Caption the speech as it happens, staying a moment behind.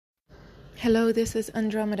Hello, this is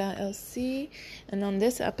Andromeda LC, and on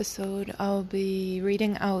this episode I'll be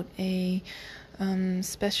reading out a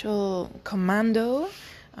special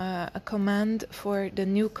a command for the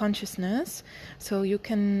new consciousness. So you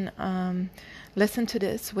can listen to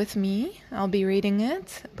this with me. I'll be reading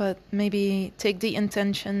it, but maybe take the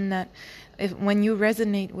intention that when you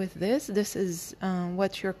resonate with this is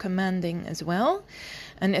what you're commanding as well.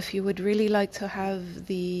 And if you would really like to have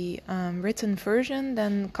the written version,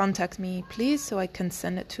 then contact me, please, so I can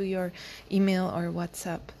send it to your email or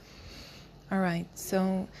WhatsApp. All right,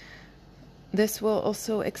 so this will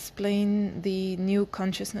also explain the new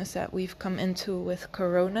consciousness that we've come into with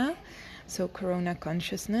Corona. So Corona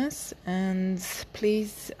consciousness. And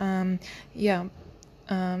please,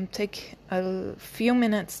 take a few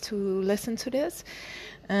minutes to listen to this,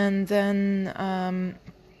 and then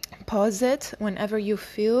pause it whenever you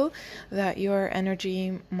feel that your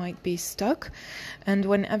energy might be stuck, and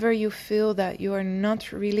whenever you feel that you are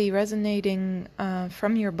not really resonating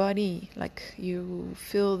from your body, like you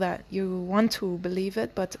feel that you want to believe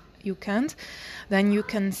it but you can't, then you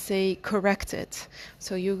can say correct it.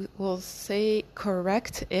 So you will say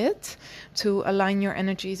correct it to align your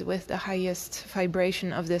energies with the highest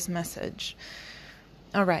vibration of this message.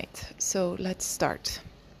 All right, so let's start.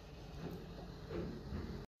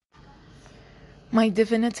 My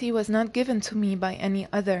divinity was not given to me by any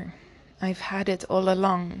other. I've had it all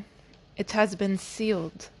along. It has been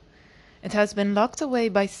sealed. It has been locked away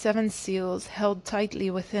by 7 seals held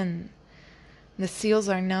tightly within. The seals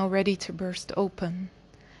are now ready to burst open.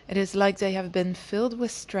 It is like they have been filled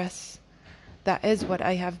with stress. That is what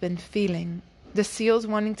I have been feeling. The seals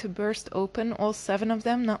wanting to burst open, all 7 of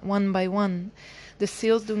them, not one by one. The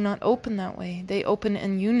seals do not open that way. They open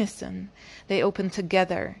in unison. They open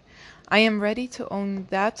together. I am ready to own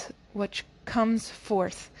that which comes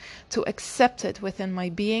forth, to accept it within my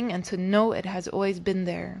being and to know it has always been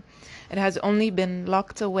there. It has only been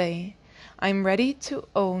locked away. I'm ready to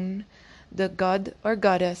own the God or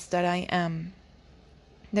Goddess that I am,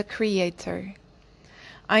 the Creator.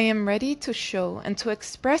 I am ready to show and to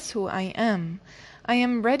express who I am. I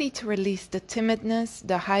am ready to release the timidness,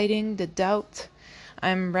 the hiding, the doubt. I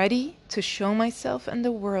am ready to show myself and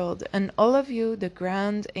the world and all of you the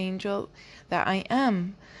grand angel that I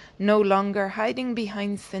am, no longer hiding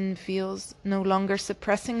behind thin veils, no longer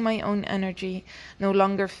suppressing my own energy, no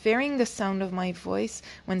longer fearing the sound of my voice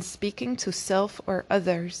when speaking to self or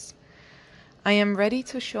others. I am ready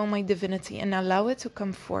to show my divinity and allow it to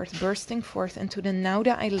come forth, bursting forth into the now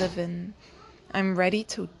that I live in. I'm ready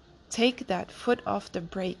to take that foot off the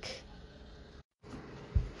brake.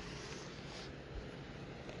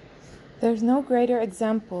 There's no greater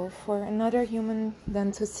example for another human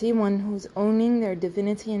than to see one who's owning their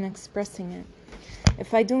divinity and expressing it.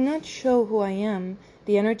 If I do not show who I am,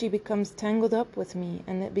 the energy becomes tangled up with me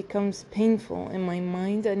and it becomes painful in my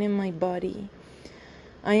mind and in my body.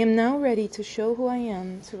 I am now ready to show who I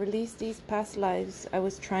am, to release these past lives I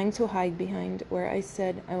was trying to hide behind, where I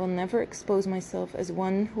said I will never expose myself as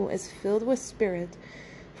one who is filled with spirit,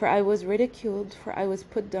 for I was ridiculed, for I was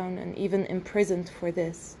put down and even imprisoned for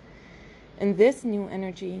this. In this new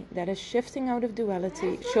energy that is shifting out of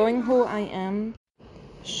duality, showing who I am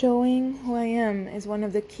is one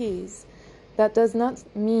of the keys. That does not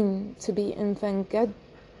mean to be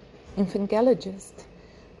evangelist.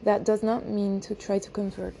 That does not mean to try to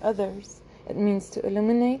convert others. It means to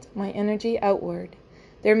illuminate my energy outward.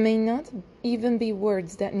 There may not even be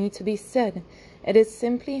words that need to be said. It is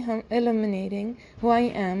simply illuminating who I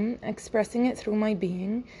am, expressing it through my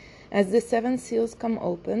being. As the 7 seals come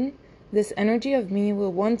open, this energy of me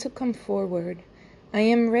will want to come forward. I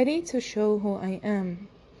am ready to show who I am.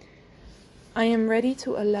 I am ready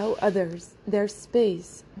to allow others, their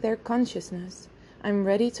space, their consciousness. I'm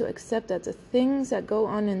ready to accept that the things that go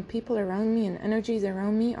on in people around me and energies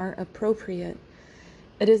around me are appropriate.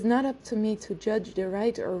 It is not up to me to judge the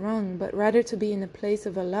right or wrong, but rather to be in a place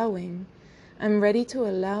of allowing. I'm ready to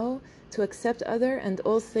allow, to accept other and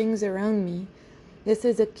all things around me. This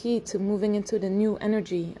is a key to moving into the new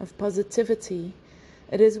energy of positivity.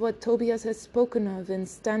 It is what Tobias has spoken of in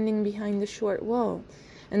standing behind the short wall.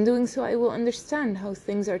 In doing so, I will understand how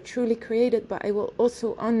things are truly created, but I will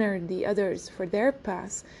also honor the others for their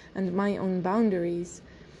paths and my own boundaries.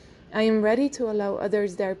 I am ready to allow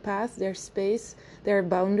others their path, their space, their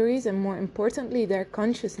boundaries, and more importantly, their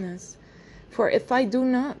consciousness. For if I do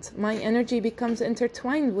not, my energy becomes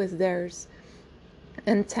intertwined with theirs,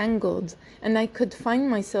 entangled, and I could find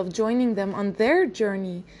myself joining them on their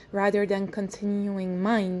journey rather than continuing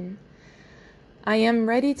mine. I am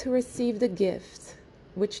ready to receive the gift,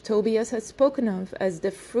 which Tobias has spoken of as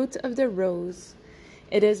the fruit of the rose.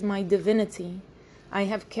 It is my divinity. I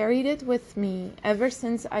have carried it with me ever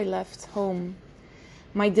since I left home.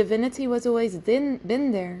 My divinity was always been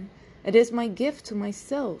there. It is my gift to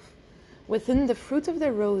myself. Within the fruit of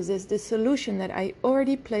the rose is the solution that I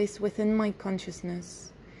already placed within my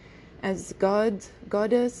consciousness. As God,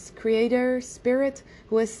 Goddess, Creator, Spirit,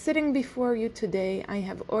 who is sitting before you today, I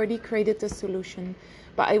have already created the solution,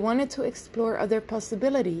 but I wanted to explore other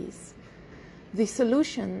possibilities. The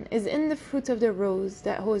solution is in the fruit of the rose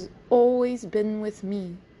that has always been with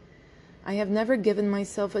me. I have never given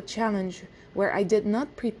myself a challenge where I did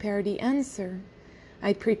not prepare the answer.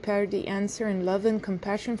 I prepared the answer in love and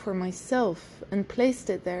compassion for myself and placed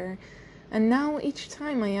it there. And now each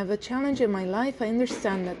time I have a challenge in my life, I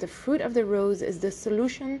understand that the fruit of the rose is the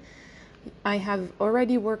solution I have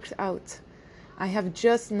already worked out. I have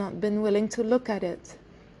just not been willing to look at it.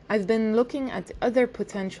 I've been looking at other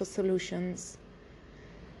potential solutions.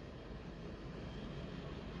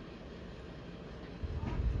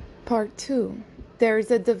 Part 2. There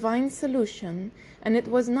is a divine solution, and it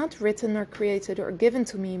was not written or created or given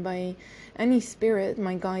to me by any spirit,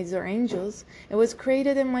 my guides or angels. It was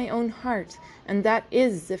created in my own heart, and that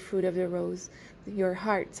is the fruit of the rose, your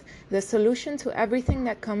heart, the solution to everything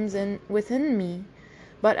that comes in within me.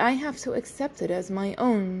 But I have to accept it as my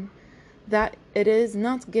own, that it is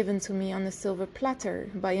not given to me on a silver platter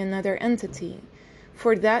by another entity,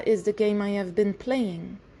 for that is the game I have been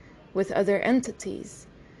playing with other entities.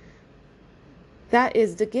 That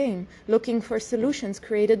is the game, looking for solutions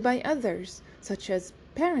created by others, such as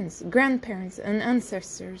parents, grandparents, and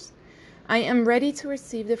ancestors. I am ready to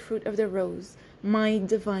receive the fruit of the rose, my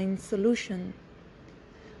divine solution.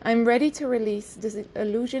 I am ready to release the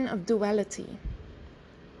illusion of duality.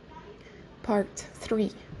 Part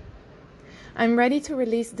 3. I am ready to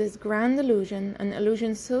release this grand illusion, an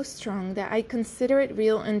illusion so strong that I consider it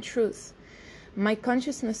real and truth. My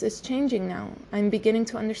consciousness is changing now. I'm beginning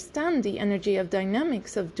to understand the energy of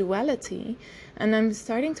dynamics of duality, and I'm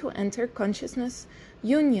starting to enter consciousness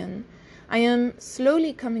union. I am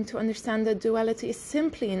slowly coming to understand that duality is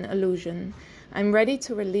simply an illusion. I'm ready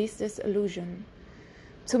to release this illusion.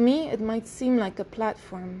 To me, it might seem like a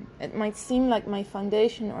platform. It might seem like my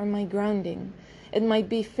foundation or my grounding. It might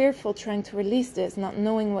be fearful trying to release this, not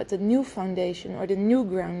knowing what the new foundation or the new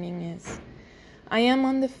grounding is. I am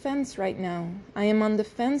on the fence right now. I am on the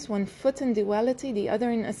fence, one foot in duality, the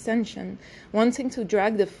other in ascension, wanting to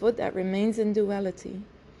drag the foot that remains in duality.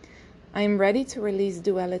 I am ready to release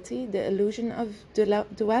duality, the illusion of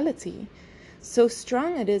duality. So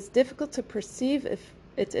strong it is difficult to perceive if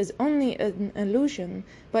it is only an illusion,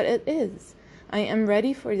 but it is. I am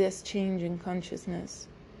ready for this change in consciousness.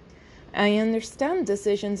 I understand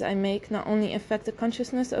decisions I make not only affect the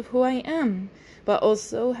consciousness of who I am, but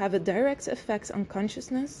also have a direct effect on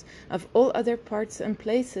consciousness of all other parts and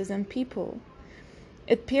places and people.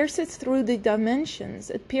 It pierces through the dimensions,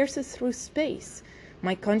 it pierces through space,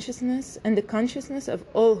 my consciousness and the consciousness of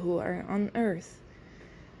all who are on earth.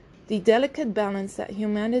 The delicate balance that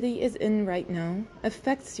humanity is in right now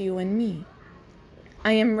affects you and me.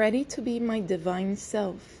 I am ready to be my divine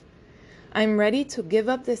self. I'm ready to give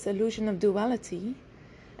up this illusion of duality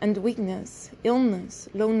and weakness, illness,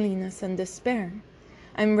 loneliness, and despair.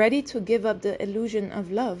 I'm ready to give up the illusion of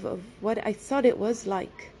love, of what I thought it was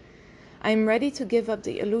like. I'm ready to give up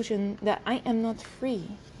the illusion that I am not free.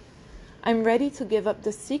 I'm ready to give up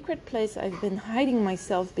the secret place I've been hiding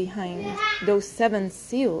myself behind, those 7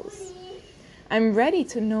 seals. I'm ready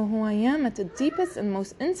to know who I am at the deepest and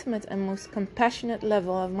most intimate and most compassionate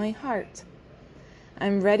level of my heart.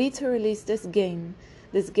 I'm ready to release this game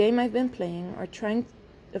I've been playing or trying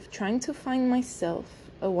to find myself,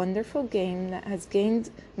 a wonderful game that has gained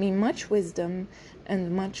me much wisdom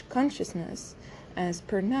and much consciousness, as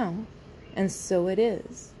per now, and so it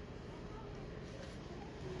is.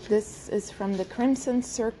 This is from the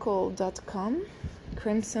crimsoncircle.com,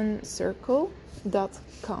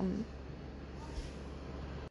 crimsoncircle.com.